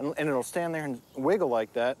 and it'll stand there and wiggle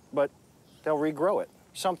like that, but they'll regrow it.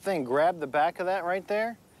 Something grabbed the back of that right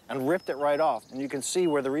there and ripped it right off, and you can see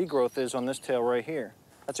where the regrowth is on this tail right here.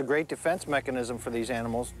 That's a great defense mechanism for these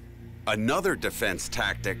animals. Another defense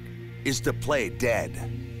tactic is to play dead.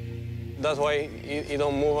 That's why you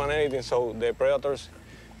don't move on anything, so the predators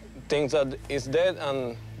think that it's dead,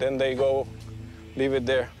 and then they go leave it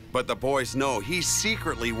there. But the boys know he's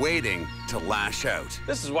secretly waiting to lash out.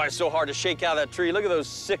 This is why it's so hard to shake out of that tree. Look at those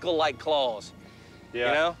sickle-like claws. Yeah.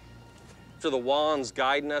 You know? So the Wands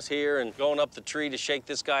guiding us here and going up the tree to shake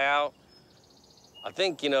this guy out. I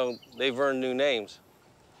think, you know, they've earned new names.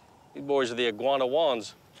 These boys are the Iguana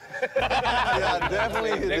Wands. Yeah,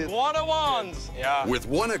 definitely. The Iguana Wands. Yeah. With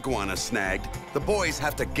one iguana snagged, the boys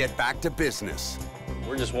have to get back to business.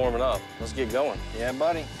 We're just warming up. Let's get going. Yeah,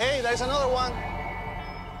 buddy. Hey, there's another one.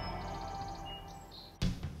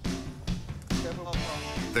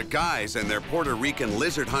 The guys and their Puerto Rican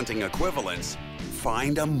lizard hunting equivalents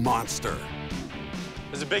find a monster.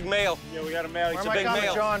 There's a big male. Yeah, we got a male. It's a big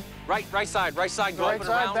male. John? Right side, go Right up and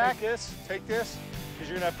side, around. back. Take this, because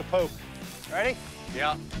you're going to have to poke. Ready?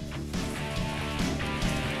 Yeah.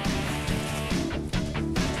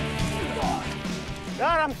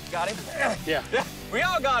 Got him. Got him? Yeah. We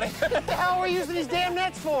all got it. What the hell are we using these damn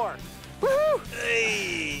nets for? Woohoo!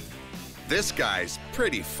 Hey! This guy's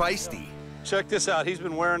pretty feisty. Check this out. He's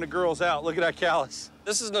been wearing the girls out. Look at that callus.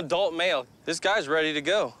 This is an adult male. This guy's ready to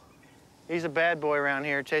go. He's a bad boy around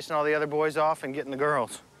here, chasing all the other boys off and getting the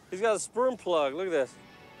girls. He's got a sperm plug. Look at this.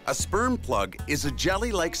 A sperm plug is a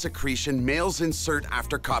jelly-like secretion males insert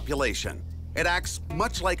after copulation. It acts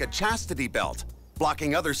much like a chastity belt,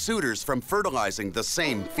 blocking other suitors from fertilizing the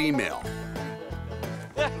same female.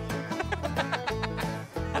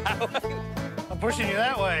 I'm pushing you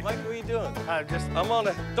that way. Mike, what are you doing? I'm on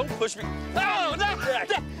a... Don't push me. Oh,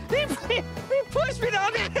 he pushed me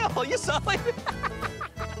down the hill. You saw it?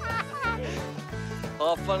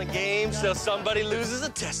 All fun and games till somebody loses a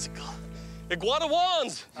testicle. Iguana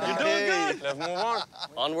wands. You're doing good. Let's move on.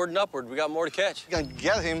 Onward and upward. We got more to catch. You gotta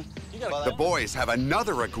get him. The boys have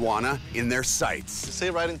another iguana in their sights. You see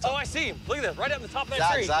right in top. Oh, I see him. Look at this. Right up in the top of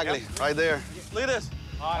that tree. Exactly. Yep. Right there. Look at this.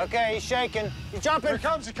 Okay, he's shaking. He's jumping. Here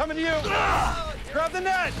comes. He's coming to you. Grab the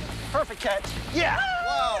net. Perfect catch. Yeah.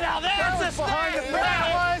 Wow. Now that's a behind the snake.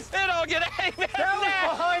 back. It don't get any better than That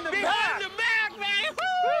was behind the Behind the back, man.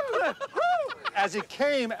 Woo! As it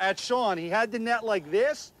came at Sean, he had the net like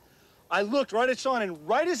this. I looked right at Sean, and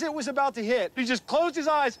right as it was about to hit, he just closed his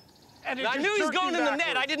eyes, and it I just knew he was jerked going him in the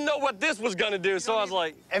backwards. net. I didn't know what this was going to do, so I was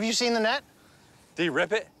like... Have you seen the net? Did he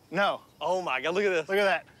rip it? No. Oh, my God. Look at this. Look at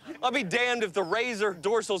that. I'll be damned if the razor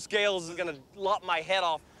dorsal scales is going to lop my head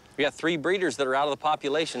off. We got 3 breeders that are out of the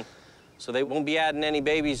population, so they won't be adding any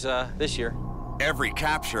babies this year. Every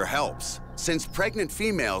capture helps, since pregnant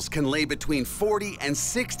females can lay between 40 and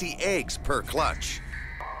 60 eggs per clutch.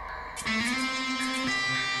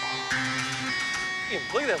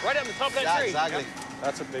 Look at that, right up the top of that tree. Exactly.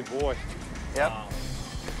 That's a big boy. Yep.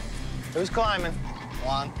 Who's climbing?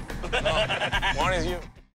 Juan. One is you.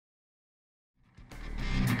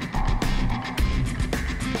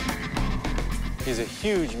 He's a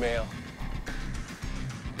huge male.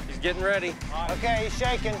 He's getting ready. Okay, he's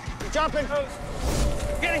shaking. He's jumping.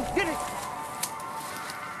 Get him, get him.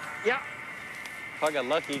 Yeah. If I got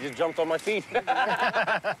lucky, he just jumped on my feet.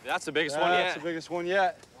 That's the biggest one yet. That's the biggest one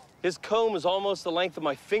yet. His comb is almost the length of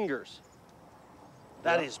my fingers.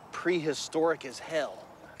 That is prehistoric as hell.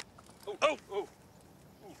 Oh.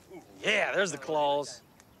 Yeah, there's the claws.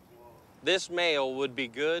 This male would be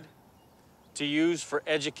good to use for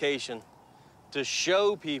education, to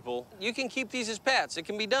show people you can keep these as pets. It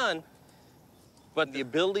can be done. But the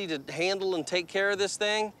ability to handle and take care of this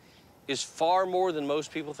thing is far more than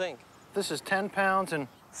most people think. This is 10 pounds and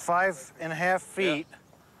 5.5 feet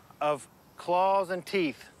of claws and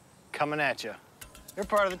teeth coming at you. You're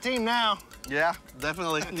part of the team now. Yeah,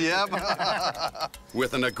 definitely. Yep.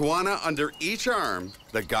 With an iguana under each arm,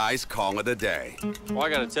 the guys call it a day. Well, I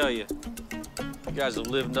gotta tell you, you guys have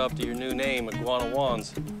lived up to your new name, Iguana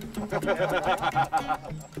Wands.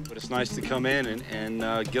 But it's nice to come in and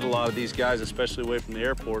get a lot of these guys, especially away from the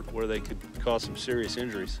airport, where they could cause some serious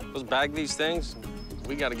injuries. Let's bag these things.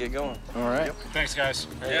 We gotta get going. All right. Yep. Thanks, guys.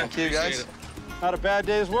 Yeah, Thank you, guys. Not a bad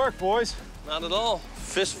day's work, boys. Not at all.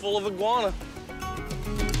 Fistful of iguana.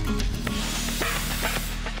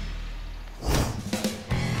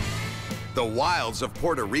 The wilds of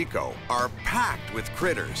Puerto Rico are packed with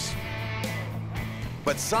critters.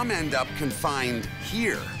 But some end up confined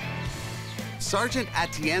here. Sergeant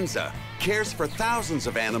Atienza cares for thousands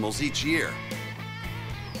of animals each year.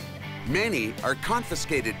 Many are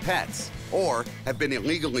confiscated pets or have been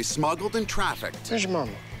illegally smuggled and trafficked. Where's your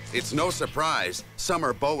mama? It's no surprise some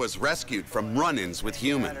are boas rescued from run-ins with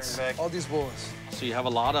humans. All these boas. So you have a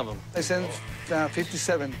lot of them. I sent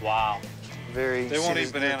 57. Wow. Very. They won't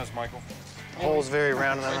eat bananas, Michael. Hole's very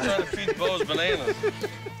round in I'm the trying to feed boas bananas.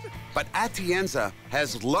 But Atienza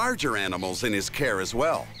has larger animals in his care as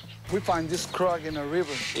well. We find this croc in a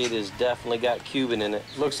river. It has definitely got Cuban in it.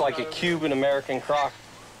 Looks like a Cuban American croc.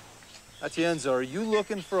 Atienza, are you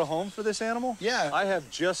looking for a home for this animal? Yeah. I have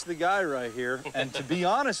just the guy right here. And to be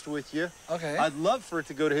honest with you, Okay. I'd love for it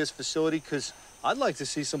to go to his facility because I'd like to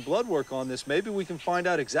see some blood work on this. Maybe we can find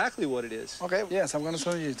out exactly what it is. Okay, yes, I'm gonna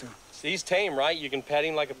show you too. He's tame, right? You can pet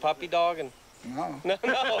him like a puppy dog and... No. No.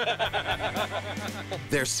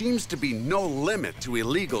 There seems to be no limit to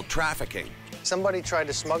illegal trafficking. Somebody tried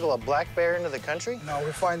to smuggle a black bear into the country? No,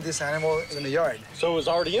 we find this animal in the yard. So it was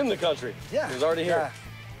already in the country? Yeah. It was already here? Yeah.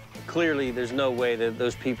 Clearly, there's no way that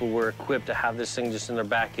those people were equipped to have this thing just in their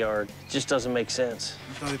backyard. It just doesn't make sense.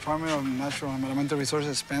 The Department of Natural and Environmental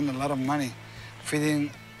Resources spend a lot of money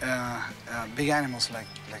feeding big animals like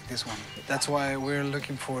this one. That's why we're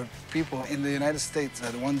looking for people in the United States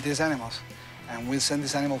that want these animals, and we'll send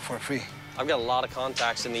this animal for free. I've got a lot of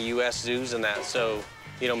contacts in the U.S. zoos and that, so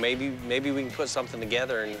you know, maybe we can put something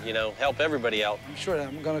together and, you know, help everybody out. I'm sure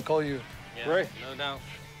I'm gonna call you. Yeah, Great. no doubt.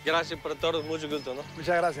 Gracias por todo, mucho gusto, ¿no?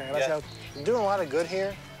 Muchas gracias. Gracias. You're doing a lot of good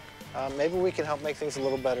here. Maybe we can help make things a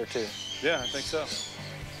little better, too. Yeah, I think so.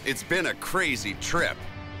 It's been a crazy trip,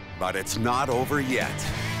 but it's not over yet.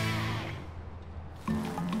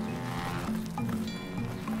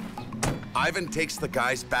 Ivan takes the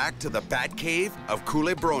guys back to the bat cave of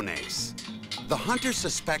Culebrones. The hunters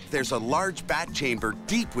suspect there's a large bat chamber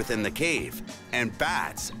deep within the cave, and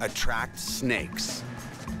bats attract snakes.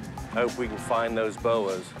 I hope we can find those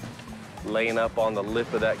boas laying up on the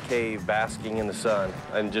lip of that cave, basking in the sun,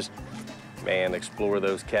 and just, man, explore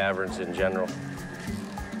those caverns in general.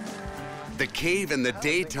 The cave in the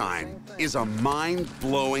daytime is a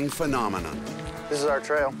mind-blowing phenomenon. This is our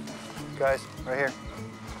trail, guys, right here.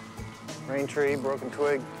 Rain tree, broken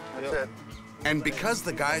twig, that's it. And because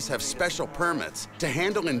the guys have special permits to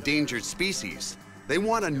handle endangered species, they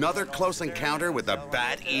want another close encounter with a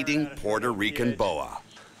bat-eating Puerto Rican boa.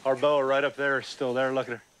 Our boa right up there is still there. Look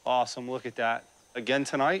at her. Awesome, look at that. Again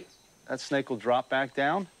tonight, that snake will drop back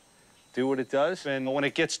down, do what it does, and when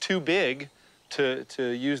it gets too big to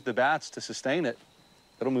use the bats to sustain it,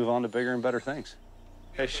 it'll move on to bigger and better things.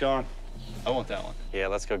 Hey, Sean, I want that one. Yeah,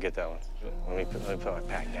 let's go get that one. Let me put my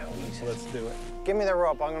pack down. Let's do it. Give me the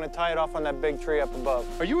rope. I'm going to tie it off on that big tree up above.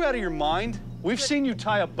 Are you out of your mind? We've seen you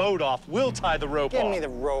tie a boat off. We'll tie the rope off. Give me the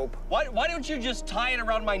rope. Why don't you just tie it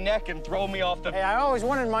around my neck and throw me off the... Hey, I always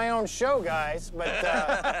wanted my own show, guys, but...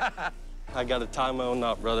 I got to tie my own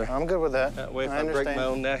knot, brother. I'm good with that. That way, if I break my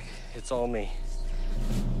own neck, it's all me.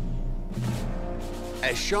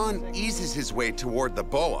 As Sean eases his way toward the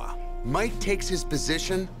boa, Mike takes his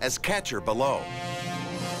position as catcher below.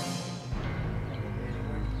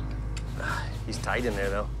 He's tight in there,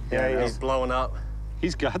 though. Yeah, he's blowing up.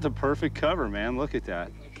 He's got the perfect cover, man. Look at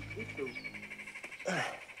that.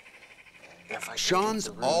 Sean's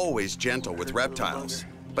always gentle with reptiles,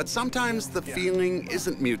 but sometimes the feeling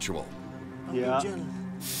isn't mutual. Yeah.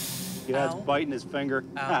 Yeah, it's biting his finger.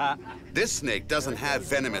 This snake doesn't have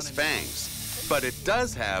venomous fangs, but it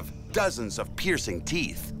does have dozens of piercing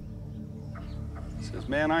teeth. Says,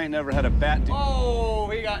 man, I ain't never had a bat do... Oh,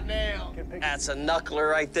 he got nailed. That's a knuckler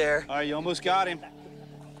right there. All right, you almost got him.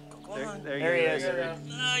 There he is.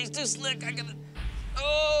 Oh, he's too slick. I gotta...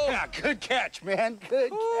 Oh! Yeah, good catch, man.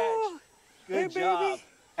 Good catch. Good job.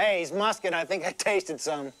 Hey, he's musket. I think I tasted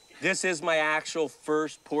some. This is my actual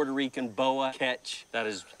first Puerto Rican boa catch. That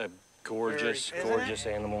is a gorgeous, gorgeous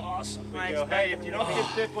animal. Awesome. Hey, if you don't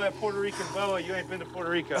get bit by a Puerto Rican boa, you ain't been to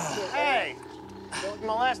Puerto Rico. Hey, don't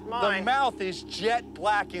molest mine. The mouth is jet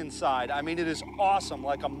black inside. I mean, it is awesome,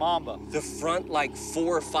 like a mamba. The front, like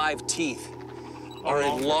 4 or 5 teeth are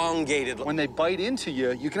elongated. When they bite into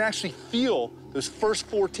you, you can actually feel those first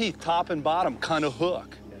 4 teeth, top and bottom, kind of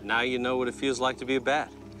hook. Now you know what it feels like to be a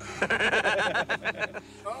bat.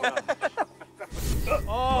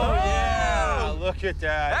 Oh, yeah, look at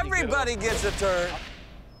that. Everybody gets a turn.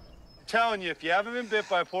 I'm telling you, if you haven't been bit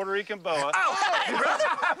by a Puerto Rican boa... Oh, hey, brother!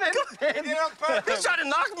 He's trying to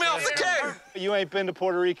knock me off the cave. You ain't been to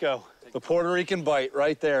Puerto Rico. The Puerto Rican bite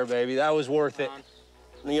right there, baby. That was worth it.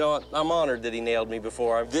 You know what? I'm honored that he nailed me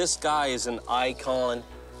before. This guy is an icon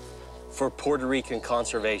for Puerto Rican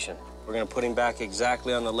conservation. We're gonna put him back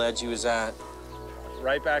exactly on the ledge he was at.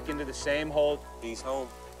 Right back into the same hole. He's home.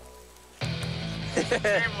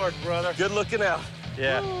 Teamwork, brother. Good looking out.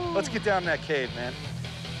 Yeah. Let's get down in that cave, man.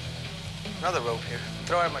 Another rope here.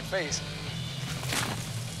 Throw it in my face.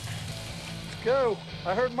 Let's go.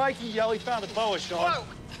 I heard Mikey yell he found a boa, Sean. Whoa.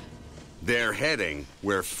 They're heading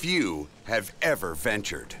where few have ever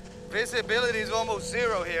ventured. Visibility is almost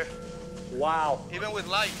 0 here. Wow. Even with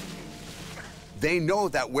light. They know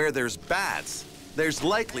that where there's bats, there's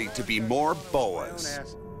likely to be more boas.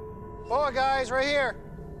 Boa, guys, right here.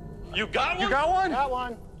 You got one? You got one? Got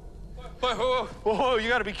one. Whoa. Whoa, you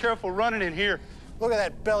gotta be careful running in here. Look at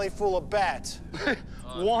that belly full of bats.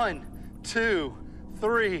 1, 2,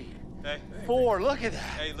 3, 4. Look at that.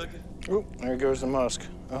 Hey, look at... Oop, there goes the musk.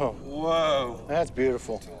 Oh. Whoa. That's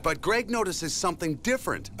beautiful. But Greg notices something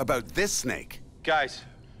different about this snake. Guys,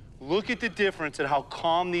 look at the difference in how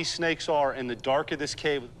calm these snakes are in the dark of this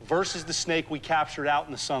cave versus the snake we captured out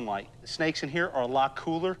in the sunlight. The snakes in here are a lot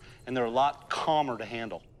cooler, and they're a lot calmer to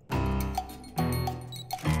handle.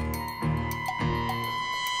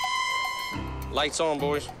 Lights on,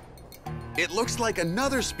 boys. It looks like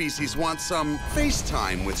another species wants some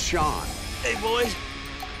FaceTime with Sean. Hey, boys.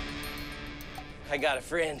 I got a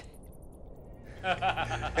friend.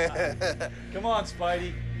 Come on,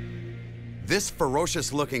 Spidey. This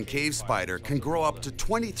ferocious-looking cave spider can grow up to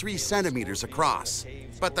 23 centimeters across,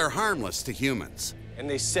 but they're harmless to humans. and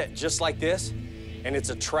they set just like this, and it's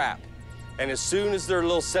a trap. And as soon as their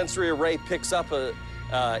little sensory array picks up a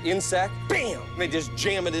insect, bam, they just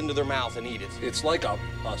jam it into their mouth and eat it. It's like a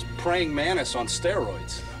praying mantis on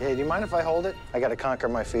steroids. Hey, do you mind if I hold it? I gotta conquer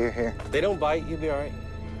my fear here. They don't bite, you'll be all right.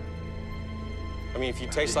 I mean, if you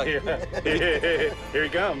taste like... Here he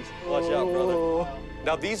comes. Watch out, brother.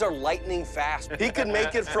 Now, these are lightning fast. He could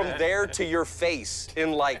make it from there to your face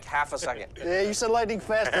in like half a second. Yeah, you said lightning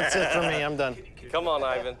fast. That's it for me. I'm done. Come on,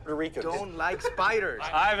 Ivan. Puerto Rico. Don't like spiders.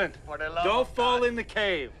 Ivan, don't fall in the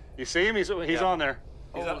cave. You see him? He's on there.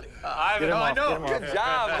 Ivan, I know. Good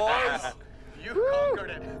job, boys. You conquered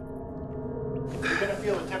it. You're gonna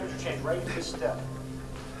feel the temperature change right at this step.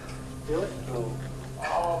 Feel it?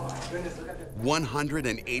 Oh my goodness, look at this.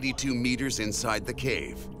 182 meters inside the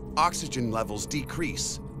cave, oxygen levels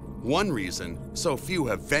decrease. One reason so few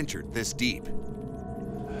have ventured this deep.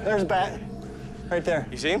 There's a bat. Right there.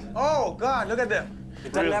 You see him? Oh, God, look at them.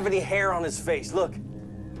 It doesn't have any hair on his face. Look.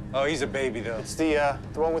 Oh, he's a baby, though. It's the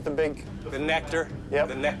one with the big... The nectar. Yep.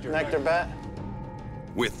 The nectar. Nectar bat.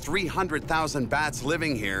 With 300,000 bats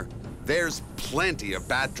living here, there's plenty of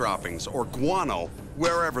bat droppings or guano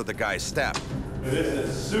wherever the guys step. This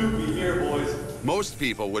is soupy here, boys. Most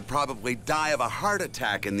people would probably die of a heart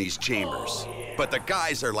attack in these chambers, but the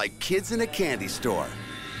guys are like kids in a candy store.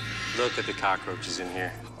 Look at the cockroaches in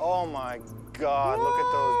here. Oh my God, look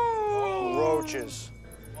at those roaches.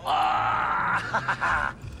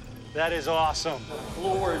 That is awesome. The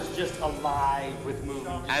floor is just alive with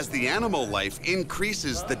movement. As the animal life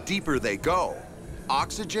increases the deeper they go,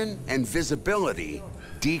 oxygen and visibility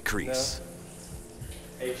decrease.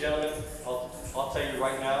 Hey, gentlemen, I'll tell you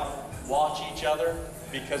right now, watch each other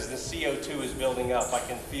because the CO2 is building up. I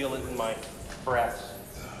can feel it in my breath.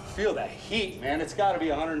 Feel that heat, man. It's got to be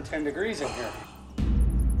 110 degrees in here.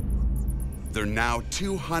 They're now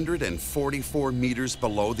 244 meters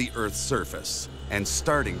below the Earth's surface and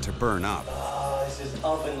starting to burn up. Oh, this is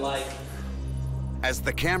oven-like. As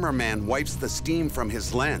the cameraman wipes the steam from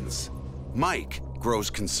his lens, Mike grows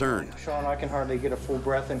concerned. Sean, I can hardly get a full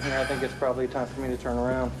breath in here. I think it's probably time for me to turn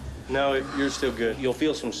around. No, you're still good. You'll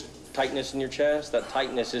feel some tightness in your chest. That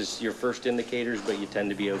tightness is your first indicators, but you tend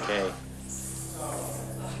to be okay.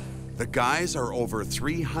 The guys are over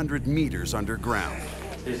 300 meters underground.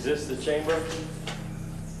 Is this the chamber?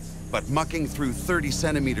 But mucking through 30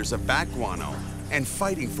 centimeters of bat guano and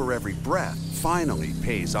fighting for every breath finally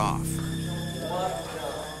pays off.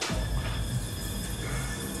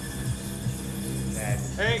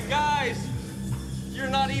 Hey, guys, you're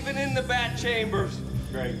not even in the bat chambers.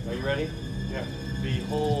 Great. Are you ready? Yeah.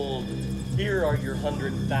 Behold, here are your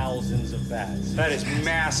 100,000s of bats. That is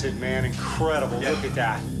massive, man. Incredible. Yeah. Look at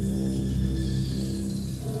that.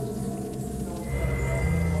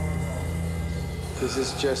 This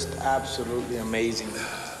is just absolutely amazing.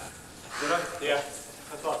 Did I? Yeah.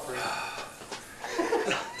 I thought for you.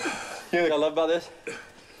 You know what I love about this?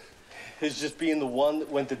 Is just being the one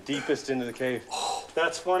that went the deepest into the cave.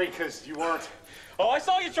 That's funny because you weren't. Oh, I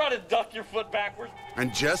saw you try to duck your foot backwards.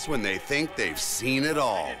 And just when they think they've seen it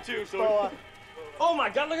all. Too, so oh my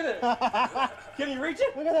God, look at it. Can you reach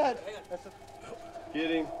it? Look at that.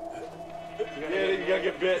 Get him. Get him, you gotta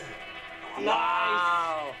get bit.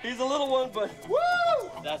 Nice. He's a little one, but woo!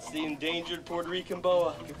 That's the endangered Puerto Rican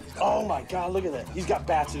boa. Oh my God, look at that. He's got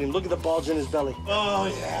bats in him. Look at the bulge in his belly. Oh,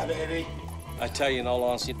 yeah, baby. I tell you, in all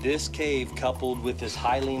honesty, this cave coupled with this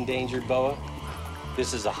highly endangered boa,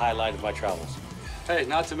 this is a highlight of my travels. Hey,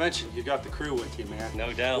 not to mention, you got the crew with you, man.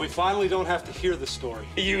 No doubt. We finally don't have to hear the story.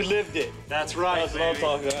 You lived it. That's right, That's baby.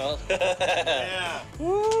 what I'm talking about. Yeah.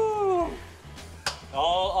 Woo!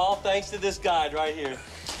 All thanks to this guide right here.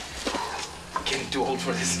 Getting too old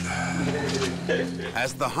for this.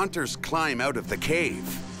 As the hunters climb out of the cave,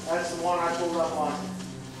 That's the one I pulled up on.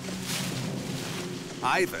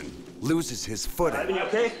 Ivan loses his footing.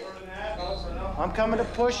 Okay? I'm coming to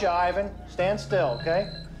push you, Ivan. Stand still, okay?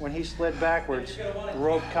 When he slid backwards, the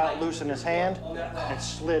rope caught loose in his hand and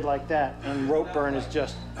slid like that. And rope burn is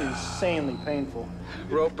just insanely painful.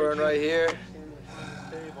 Rope burn right here.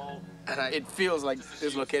 And it feels like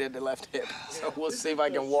dislocated the left hip. So we'll see if I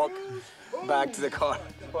can walk back to the car.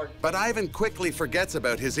 But Ivan quickly forgets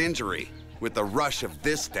about his injury with the rush of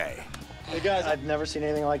this day. Hey guys, I've never seen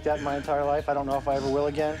anything like that in my entire life. I don't know if I ever will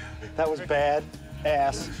again. That was bad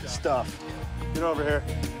ass stuff. Get over here.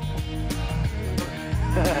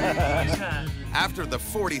 After the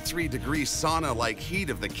 43-degree sauna-like heat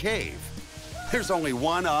of the cave, there's only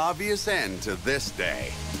one obvious end to this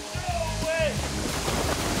day.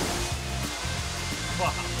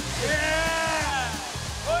 Yeah!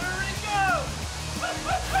 Puerto Rico!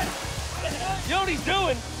 You know what he's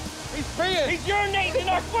doing? He's peeing. He's urinating in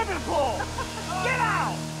our swimming pool. Get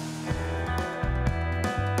out!